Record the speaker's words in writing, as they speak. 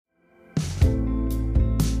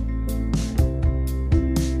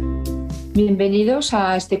Bienvenidos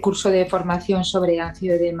a este curso de formación sobre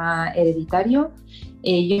angioedema hereditario.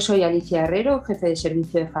 Yo soy Alicia Herrero, jefe de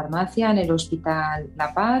servicio de farmacia en el Hospital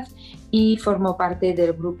La Paz y formo parte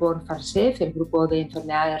del grupo FARSEF, el grupo de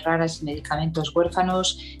enfermedades raras y medicamentos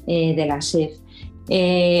huérfanos de la SEF.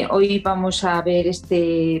 Hoy vamos a ver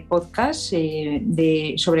este podcast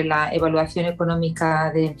sobre la evaluación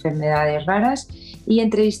económica de enfermedades raras y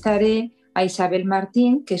entrevistaré a Isabel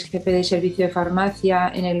Martín, que es jefe de servicio de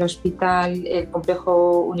farmacia en el Hospital el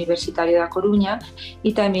Complejo Universitario de A Coruña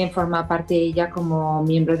y también forma parte ella como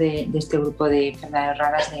miembro de este grupo de enfermedades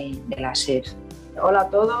raras de la SEF. Hola a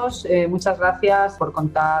todos, muchas gracias por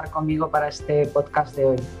contar conmigo para este podcast de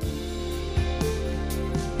hoy.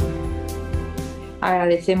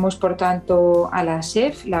 Agradecemos, por tanto, a la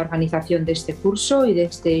SEF la organización de este curso y de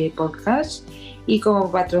este podcast y como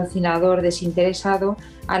patrocinador desinteresado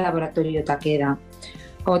al Laboratorio Takeda.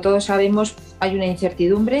 Como todos sabemos, hay una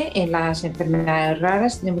incertidumbre en las enfermedades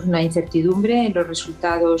raras, tenemos una incertidumbre en los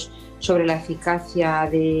resultados sobre la eficacia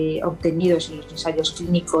obtenidos en los ensayos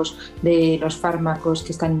clínicos de los fármacos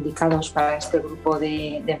que están indicados para este grupo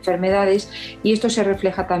de enfermedades y esto se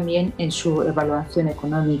refleja también en su evaluación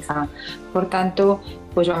económica. Por tanto,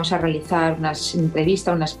 pues vamos a realizar unas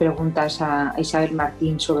entrevistas, unas preguntas a Isabel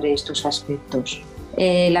Martín sobre estos aspectos.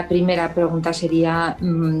 La primera pregunta sería,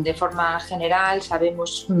 de forma general,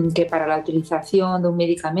 sabemos que para la utilización de un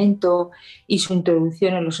medicamento y su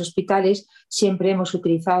introducción en los hospitales siempre hemos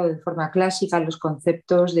utilizado de forma clásica los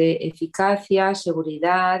conceptos de eficacia,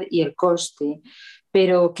 seguridad y el coste.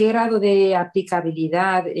 Pero, ¿qué grado de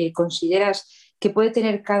aplicabilidad consideras que puede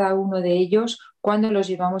tener cada uno de ellos cuando los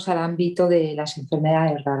llevamos al ámbito de las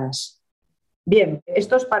enfermedades raras? Bien,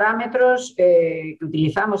 estos parámetros que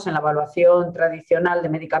utilizamos en la evaluación tradicional de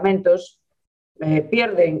medicamentos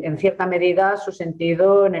pierden en cierta medida su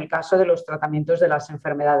sentido en el caso de los tratamientos de las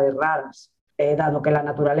enfermedades raras, dado que la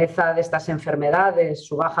naturaleza de estas enfermedades,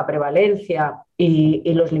 su baja prevalencia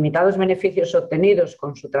y los limitados beneficios obtenidos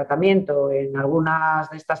con su tratamiento en algunas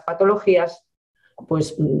de estas patologías,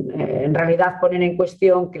 pues en realidad ponen en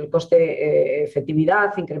cuestión que el coste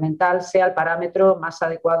efectividad incremental sea el parámetro más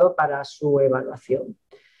adecuado para su evaluación.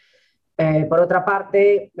 Por otra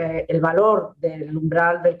parte, el valor del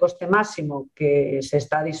umbral del coste máximo que se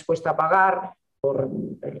está dispuesto a pagar por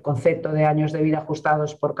el concepto de años de vida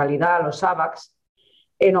ajustados por calidad, los AVACs,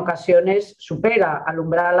 en ocasiones supera al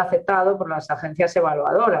umbral aceptado por las agencias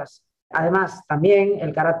evaluadoras. Además, también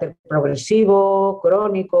el carácter progresivo,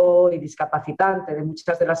 crónico y discapacitante de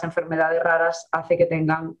muchas de las enfermedades raras hace que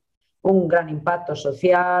tengan un gran impacto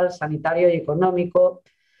social, sanitario y económico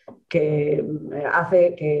que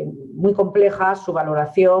hace que muy compleja su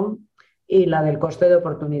valoración y la del coste de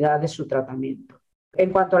oportunidad de su tratamiento.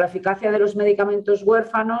 En cuanto a la eficacia de los medicamentos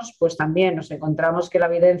huérfanos, pues también nos encontramos que la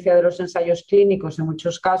evidencia de los ensayos clínicos en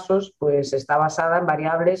muchos casos pues está basada en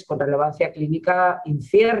variables con relevancia clínica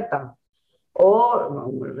incierta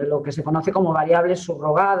o lo que se conoce como variables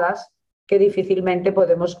subrogadas que difícilmente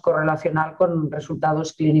podemos correlacionar con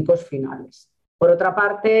resultados clínicos finales. Por otra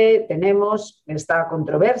parte, tenemos esta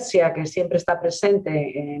controversia que siempre está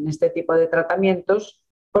presente en este tipo de tratamientos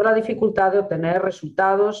por la dificultad de obtener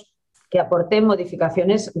resultados que aporten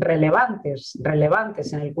modificaciones relevantes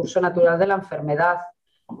en el curso natural de la enfermedad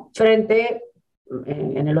frente,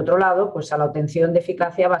 en el otro lado, pues a la obtención de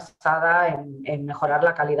eficacia basada en mejorar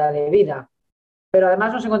la calidad de vida. Pero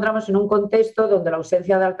además nos encontramos en un contexto donde la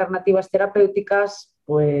ausencia de alternativas terapéuticas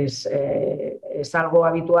pues, es algo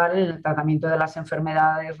habitual en el tratamiento de las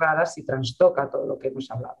enfermedades raras y trastoca todo lo que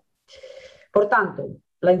hemos hablado. Por tanto,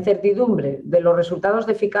 la incertidumbre de los resultados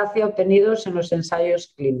de eficacia obtenidos en los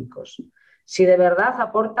ensayos clínicos. Si de verdad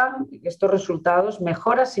aportan estos resultados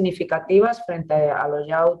mejoras significativas frente a lo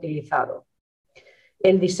ya utilizado.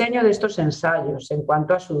 El diseño de estos ensayos en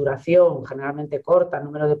cuanto a su duración, generalmente corta,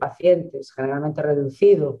 número de pacientes, generalmente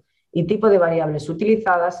reducido, y tipo de variables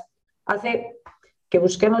utilizadas, hace que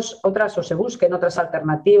busquemos otras o se busquen otras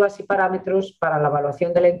alternativas y parámetros para la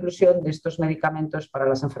evaluación de la inclusión de estos medicamentos para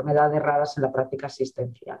las enfermedades raras en la práctica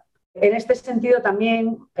asistencial. En este sentido,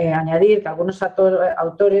 también añadir que algunos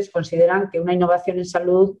autores consideran que una innovación en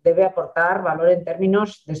salud debe aportar valor en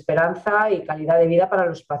términos de esperanza y calidad de vida para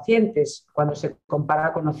los pacientes cuando se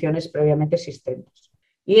compara con opciones previamente existentes.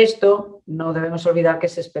 Y esto no debemos olvidar que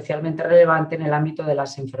es especialmente relevante en el ámbito de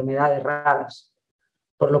las enfermedades raras,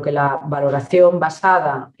 por lo que la valoración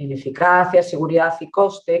basada en eficacia, seguridad y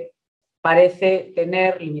coste parece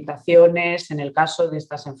tener limitaciones en el caso de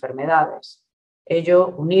estas enfermedades.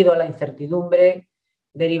 Ello unido a la incertidumbre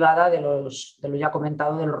derivada de lo ya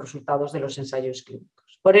comentado de los resultados de los ensayos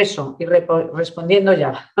clínicos. Por eso, y respondiendo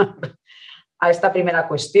ya a esta primera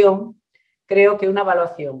cuestión, creo que una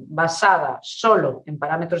evaluación basada solo en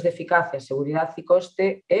parámetros de eficacia, seguridad y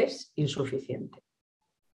coste es insuficiente.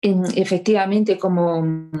 Efectivamente, como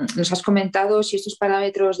nos has comentado, si estos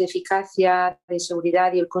parámetros de eficacia, de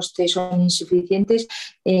seguridad y el coste son insuficientes,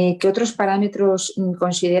 ¿qué otros parámetros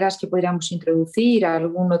consideras que podríamos introducir?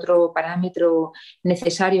 ¿Algún otro parámetro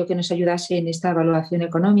necesario que nos ayudase en esta evaluación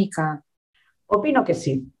económica? Opino que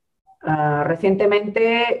sí.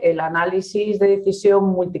 Recientemente el análisis de decisión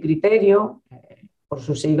multicriterio, por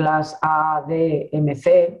sus siglas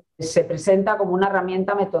ADMC, se presenta como una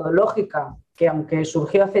herramienta metodológica que, aunque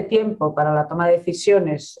surgió hace tiempo para la toma de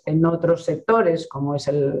decisiones en otros sectores, como es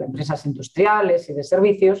empresas industriales y de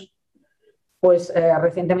servicios, pues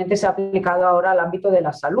recientemente se ha aplicado ahora al ámbito de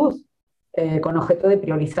la salud, con objeto de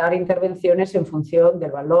priorizar intervenciones en función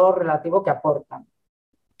del valor relativo que aportan.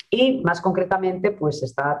 Y más concretamente, pues se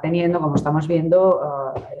está teniendo, como estamos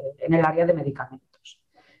viendo, en el área de medicamentos.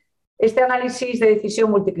 Este análisis de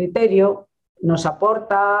decisión multicriterio nos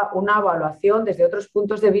aporta una evaluación desde otros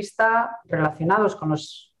puntos de vista relacionados con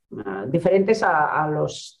los diferentes a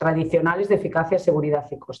los tradicionales de eficacia, seguridad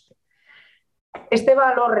y coste. Este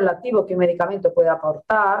valor relativo que un medicamento puede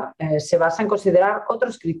aportar se basa en considerar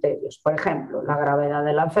otros criterios, por ejemplo, la gravedad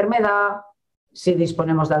de la enfermedad, si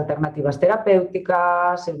disponemos de alternativas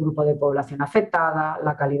terapéuticas, el grupo de población afectada,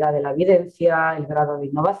 la calidad de la evidencia, el grado de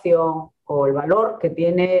innovación o el valor que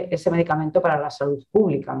tiene ese medicamento para la salud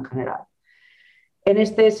pública en general. En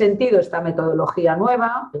este sentido, esta metodología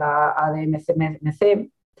nueva, la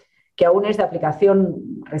ADMC, que aún es de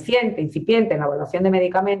aplicación reciente, incipiente en la evaluación de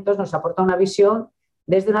medicamentos, nos aporta una visión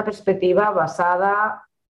desde una perspectiva basada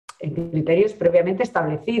en criterios previamente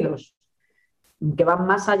establecidos, que van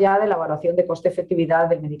más allá de la evaluación de coste-efectividad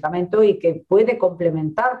del medicamento y que puede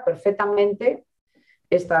complementar perfectamente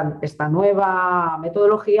esta nueva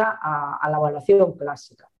metodología a la evaluación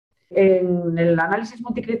clásica. En el análisis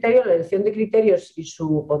multicriterio, la elección de criterios y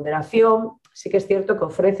su ponderación sí que es cierto que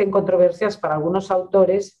ofrecen controversias para algunos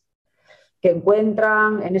autores que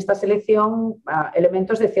encuentran en esta selección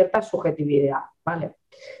elementos de cierta subjetividad, ¿vale?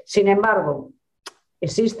 Sin embargo,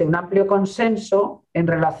 existe un amplio consenso en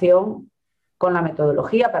relación con la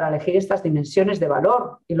metodología para elegir estas dimensiones de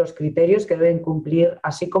valor y los criterios que deben cumplir,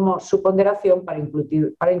 así como su ponderación para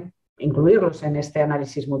incluirlos en este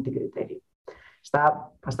análisis multicriterio.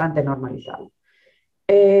 Está bastante normalizado.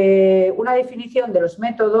 Una definición de los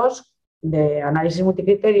métodos de análisis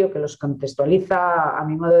multicriterio que los contextualiza a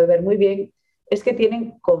mi modo de ver muy bien es que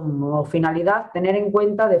tienen como finalidad tener en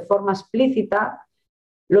cuenta de forma explícita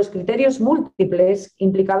los criterios múltiples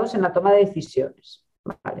implicados en la toma de decisiones,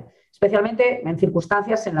 ¿vale? Especialmente en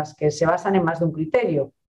circunstancias en las que se basan en más de un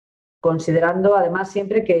criterio, considerando además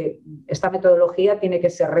siempre que esta metodología tiene que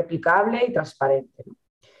ser replicable y transparente.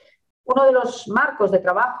 Uno de los marcos de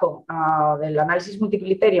trabajo del análisis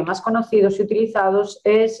multicriterio más conocidos y utilizados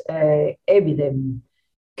es EVIDEM,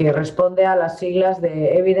 que responde a las siglas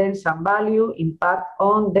de Evidence and Value Impact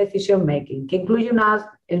on Decision Making, que incluye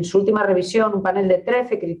en su última revisión un panel de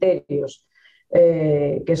 13 criterios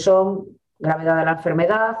que son gravedad de la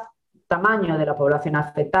enfermedad, tamaño de la población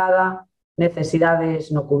afectada,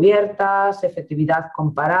 necesidades no cubiertas, efectividad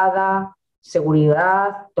comparada,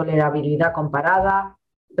 seguridad, tolerabilidad comparada,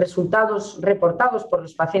 resultados reportados por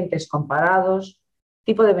los pacientes comparados,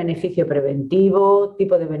 tipo de beneficio preventivo,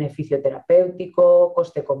 tipo de beneficio terapéutico,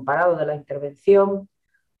 coste comparado de la intervención,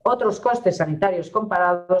 otros costes sanitarios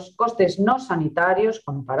comparados, costes no sanitarios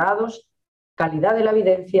comparados, calidad de la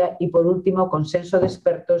evidencia y, por último, consenso de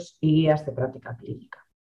expertos y guías de práctica clínica.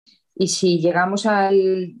 Y si llegamos a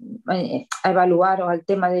evaluar o al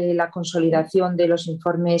tema de la consolidación de los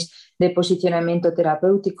informes de posicionamiento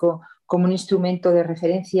terapéutico como un instrumento de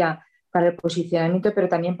referencia para el posicionamiento, pero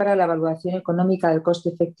también para la evaluación económica del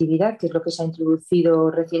coste-efectividad, que es lo que se ha introducido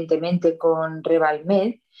recientemente con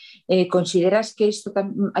Revalmed, ¿consideras que esto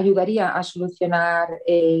ayudaría a solucionar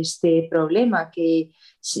este problema? ¿Que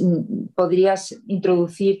podrías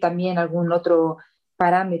introducir también algún otro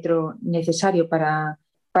parámetro necesario para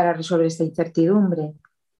resolver esta incertidumbre?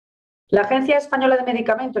 La Agencia Española de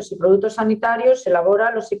Medicamentos y Productos Sanitarios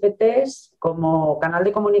elabora los IPTs como canal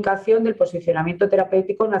de comunicación del posicionamiento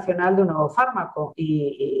terapéutico nacional de un nuevo fármaco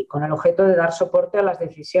y con el objeto de dar soporte a las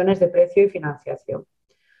decisiones de precio y financiación.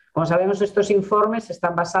 Como sabemos, estos informes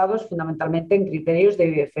están basados fundamentalmente en criterios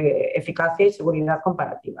de eficacia y seguridad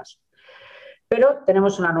comparativas. Pero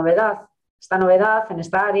tenemos una novedad. Esta novedad en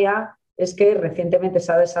esta área es que recientemente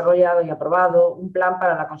se ha desarrollado y aprobado un plan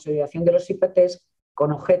para la consolidación de los IPTs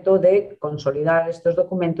con objeto de consolidar estos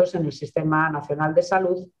documentos en el Sistema Nacional de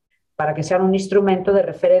Salud para que sean un instrumento de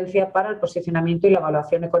referencia para el posicionamiento y la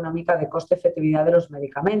evaluación económica de coste-efectividad de los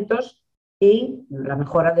medicamentos y la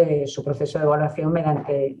mejora de su proceso de evaluación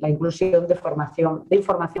mediante la inclusión de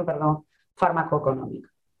información farmacoeconómica.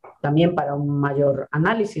 También para un mayor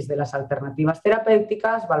análisis de las alternativas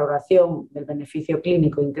terapéuticas, valoración del beneficio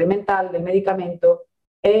clínico incremental del medicamento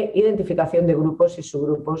e identificación de grupos y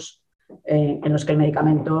subgrupos en los que el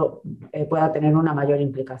medicamento pueda tener una mayor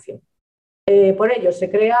implicación. Por ello, se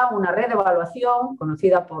crea una red de evaluación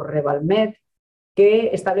conocida por RevalMed, que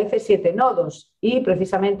establece 7 nodos y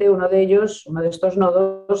precisamente uno de estos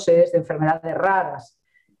nodos es de enfermedades raras,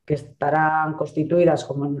 que estarán constituidas,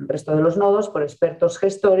 como en el resto de los nodos, por expertos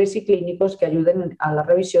gestores y clínicos que ayuden a la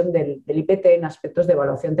revisión del IPT en aspectos de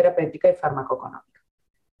evaluación terapéutica y farmacoeconómica.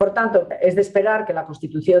 Por tanto, es de esperar que la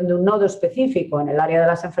constitución de un nodo específico en el área de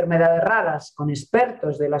las enfermedades raras, con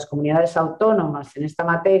expertos de las comunidades autónomas en esta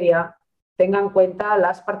materia, tenga en cuenta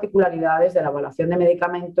las particularidades de la evaluación de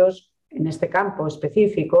medicamentos en este campo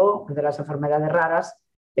específico de las enfermedades raras,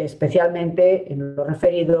 especialmente en lo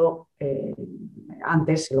referido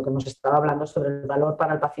antes, lo que hemos estado hablando sobre el valor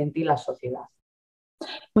para el paciente y la sociedad.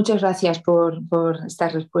 Muchas gracias por esta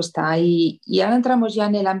respuesta. Y ahora entramos ya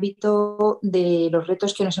en el ámbito de los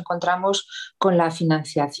retos que nos encontramos con la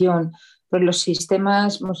financiación. Pues los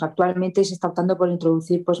sistemas, pues actualmente se está optando por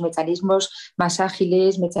introducir pues, mecanismos más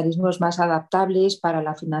ágiles, mecanismos más adaptables para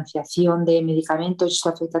la financiación de medicamentos. Esto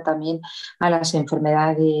afecta también a las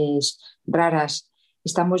enfermedades raras.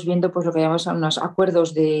 Estamos viendo pues, lo que llamamos unos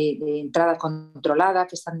acuerdos de entrada controlada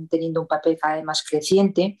que están teniendo un papel cada vez más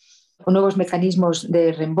creciente. Con nuevos mecanismos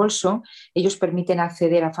de reembolso, ellos permiten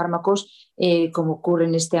acceder a fármacos, como ocurre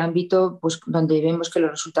en este ámbito, pues, donde vemos que los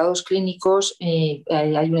resultados clínicos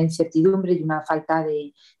hay una incertidumbre y una falta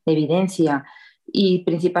de evidencia. Y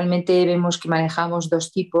principalmente vemos que manejamos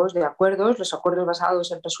 2 tipos de acuerdos: los acuerdos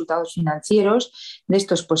basados en resultados financieros. De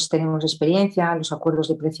estos pues tenemos experiencia, los acuerdos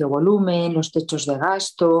de precio-volumen, los techos de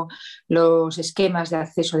gasto, los esquemas de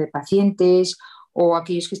acceso de pacientes, o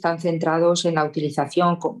aquellos que están centrados en la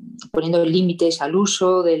utilización, poniendo límites al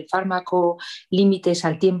uso del fármaco, límites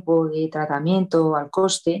al tiempo de tratamiento, al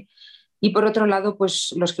coste. Y por otro lado,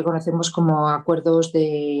 pues los que conocemos como acuerdos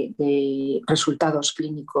de resultados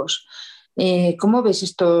clínicos. ¿Cómo ves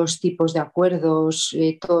estos tipos de acuerdos,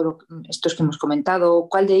 estos que hemos comentado?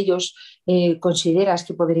 ¿Cuál de ellos consideras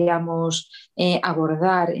que podríamos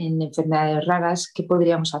abordar en enfermedades raras? ¿Qué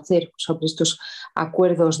podríamos hacer sobre estos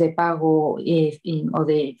acuerdos de pago o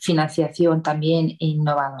de financiación también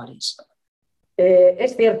innovadores?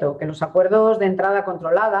 Es cierto que los acuerdos de entrada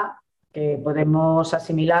controlada, que podemos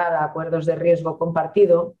asimilar a acuerdos de riesgo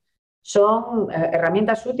compartido, son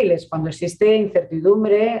herramientas útiles cuando existe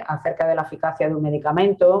incertidumbre acerca de la eficacia de un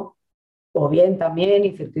medicamento o bien también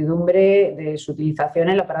incertidumbre de su utilización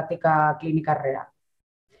en la práctica clínica real.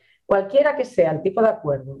 Cualquiera que sea el tipo de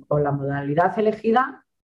acuerdo o la modalidad elegida,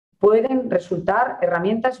 pueden resultar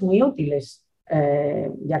herramientas muy útiles,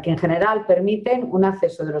 ya que en general permiten un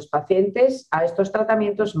acceso de los pacientes a estos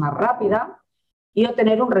tratamientos más rápida y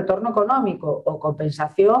obtener un retorno económico o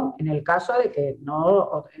compensación en el caso de que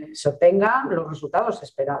no se obtengan los resultados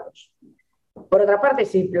esperados. Por otra parte,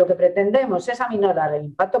 si lo que pretendemos es aminorar el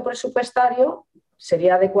impacto presupuestario,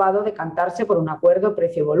 sería adecuado decantarse por un acuerdo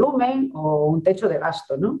precio-volumen o un techo de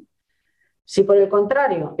gasto, ¿no? Si por el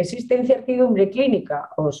contrario existe incertidumbre clínica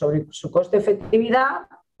o sobre su coste-efectividad,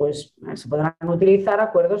 pues se podrán utilizar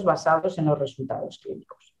acuerdos basados en los resultados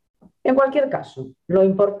clínicos. En cualquier caso, lo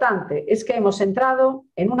importante es que hemos entrado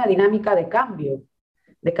en una dinámica de cambio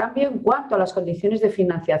en cuanto a las condiciones de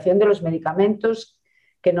financiación de los medicamentos,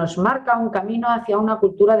 que nos marca un camino hacia una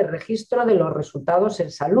cultura de registro de los resultados en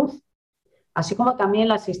salud, así como también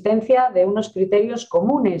la existencia de unos criterios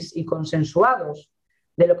comunes y consensuados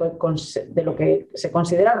de lo que se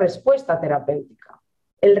considera respuesta terapéutica.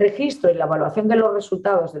 El registro y la evaluación de los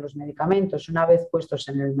resultados de los medicamentos, una vez puestos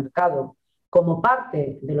en el mercado, como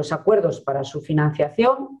parte de los acuerdos para su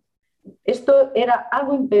financiación, esto era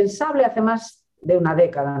algo impensable hace más de una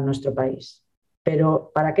década en nuestro país.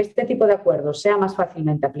 Pero para que este tipo de acuerdos sea más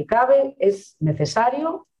fácilmente aplicable, es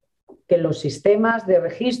necesario que los sistemas de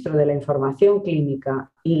registro de la información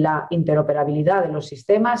clínica y la interoperabilidad de los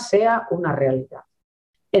sistemas sea una realidad.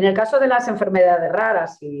 En el caso de las enfermedades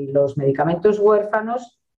raras y los medicamentos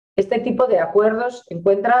huérfanos, este tipo de acuerdos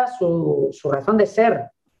encuentra su razón de ser,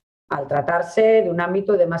 al tratarse de un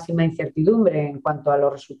ámbito de máxima incertidumbre en cuanto a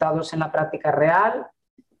los resultados en la práctica real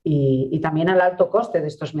y también al alto coste de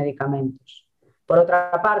estos medicamentos. Por otra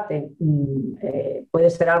parte, puede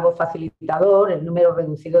ser algo facilitador el número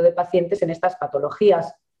reducido de pacientes en estas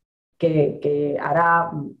patologías, que hará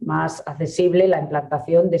más accesible la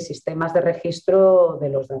implantación de sistemas de registro de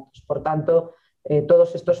los datos. Por tanto,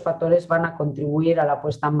 todos estos factores van a contribuir a la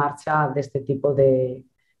puesta en marcha de este tipo de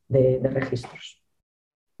registros.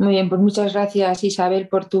 Muy bien, pues muchas gracias, Isabel,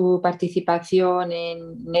 por tu participación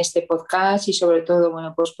en este podcast y sobre todo,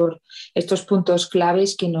 bueno, pues por estos puntos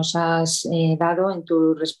claves que nos has dado en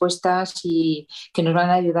tus respuestas y que nos van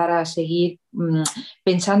a ayudar a seguir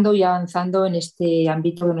pensando y avanzando en este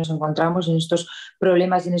ámbito que nos encontramos, en estos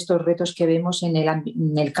problemas y en estos retos que vemos en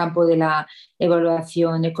el campo de la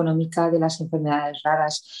evaluación económica de las enfermedades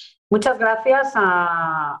raras. Muchas gracias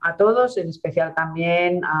a todos, en especial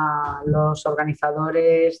también a los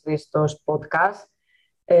organizadores de estos podcasts.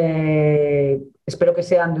 Espero que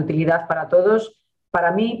sean de utilidad para todos.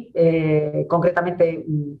 Para mí, concretamente,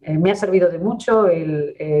 me ha servido de mucho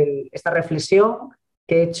esta reflexión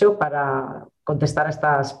que he hecho para contestar a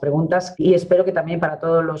estas preguntas y espero que también para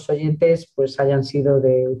todos los oyentes pues, hayan sido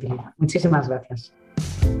de utilidad. Muchísimas gracias.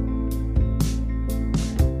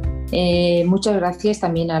 Muchas gracias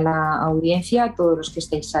también a la audiencia, a todos los que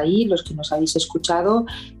estáis ahí, los que nos habéis escuchado,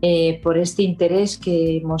 por este interés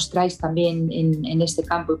que mostráis también en este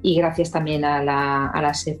campo y gracias también a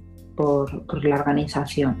la SEP por la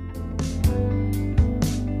organización.